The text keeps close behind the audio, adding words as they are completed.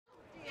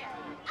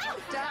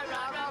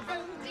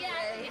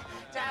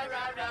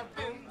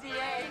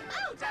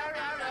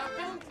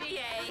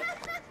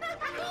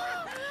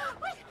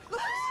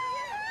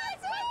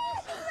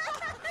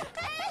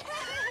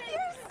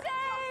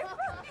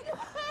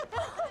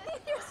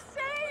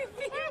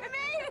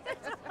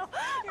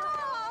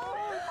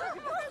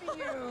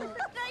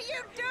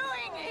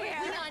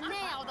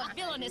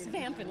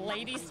vamping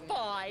lady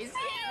spies.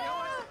 Yeah.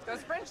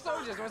 Those French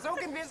soldiers were so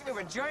convinced we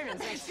were Germans,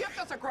 they shipped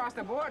us across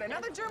the border. Now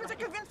the Germans are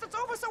convinced it's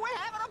over, so we're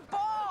having a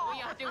ball.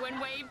 We are doing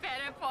way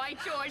better, by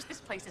George. This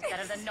place is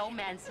better than no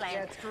man's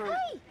land. That's true.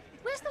 Hey,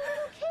 where's the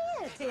little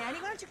kid? Hey, Annie,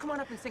 why don't you come on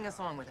up and sing a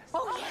song with us?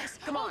 Oh, yes.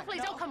 Come on.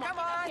 Please, no, come on. Come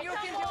on, you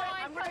can do it.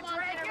 I'm going to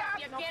drag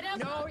you up. Get him.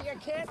 No, you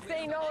can't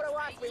say no to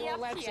us. We won't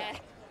let you.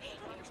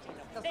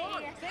 Come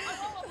on,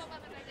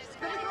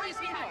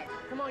 sing it.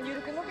 Come on,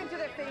 you can look into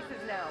their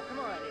faces now. Come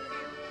on.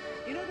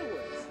 You know the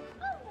words.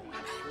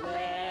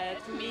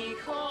 Let me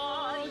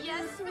call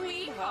you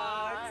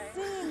sweetheart.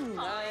 Sing.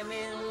 I'm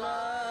in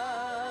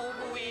love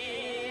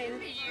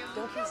with you.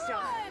 Don't be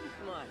shy.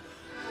 Come on.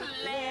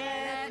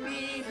 Let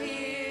me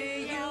hear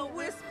you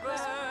whisper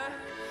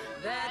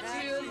that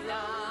you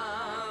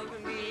love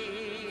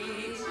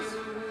me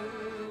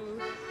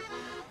too.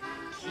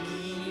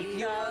 Keep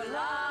your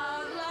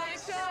love light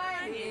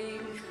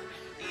shining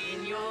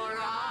in your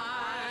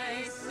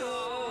eyes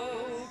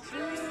so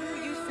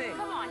true. You sing.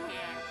 Come on, Anne.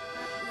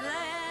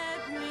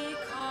 Let me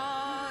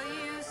call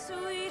you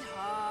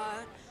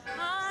sweetheart.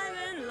 I'm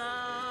in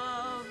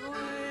love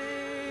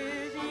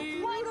with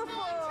you.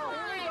 Wonderful.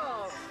 Here we go.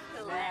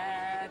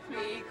 Let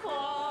me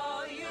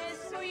call you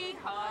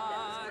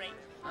sweetheart.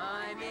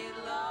 I'm in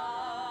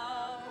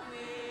love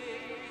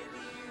with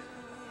you.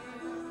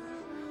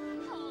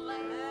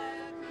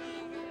 Let me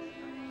hear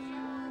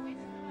you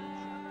whisper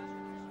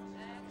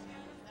that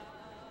you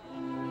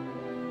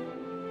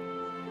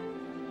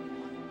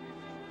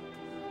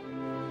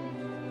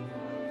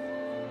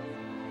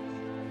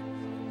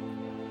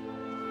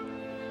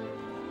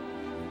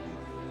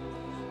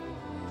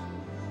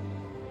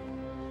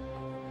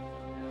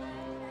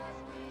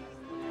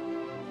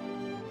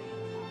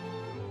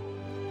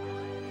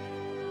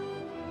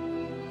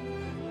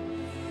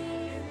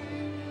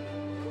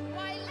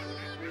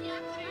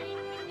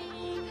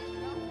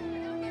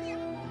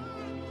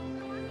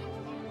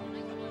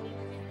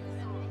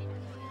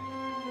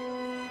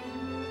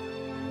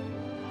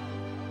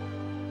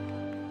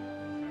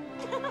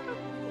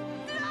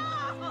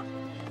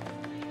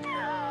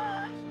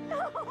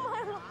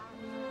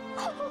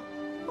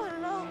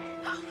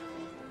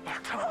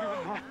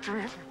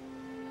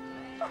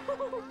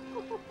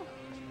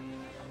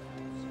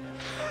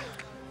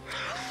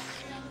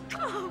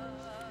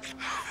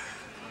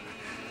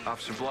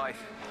Officer Blythe.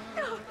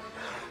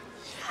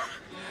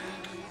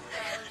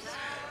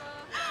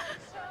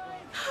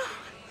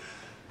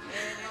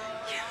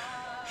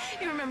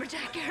 You remember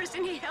Jack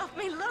Garrison? He helped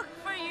me look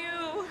for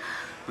you.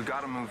 We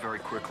gotta move very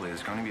quickly.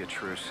 There's gonna be a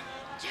truce.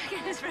 Jack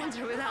and his friends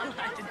are without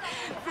lighted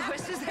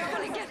forces. They're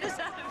gonna get us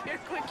out of here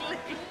quickly.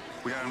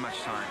 We don't have much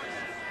time.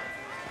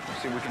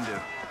 See what we can do.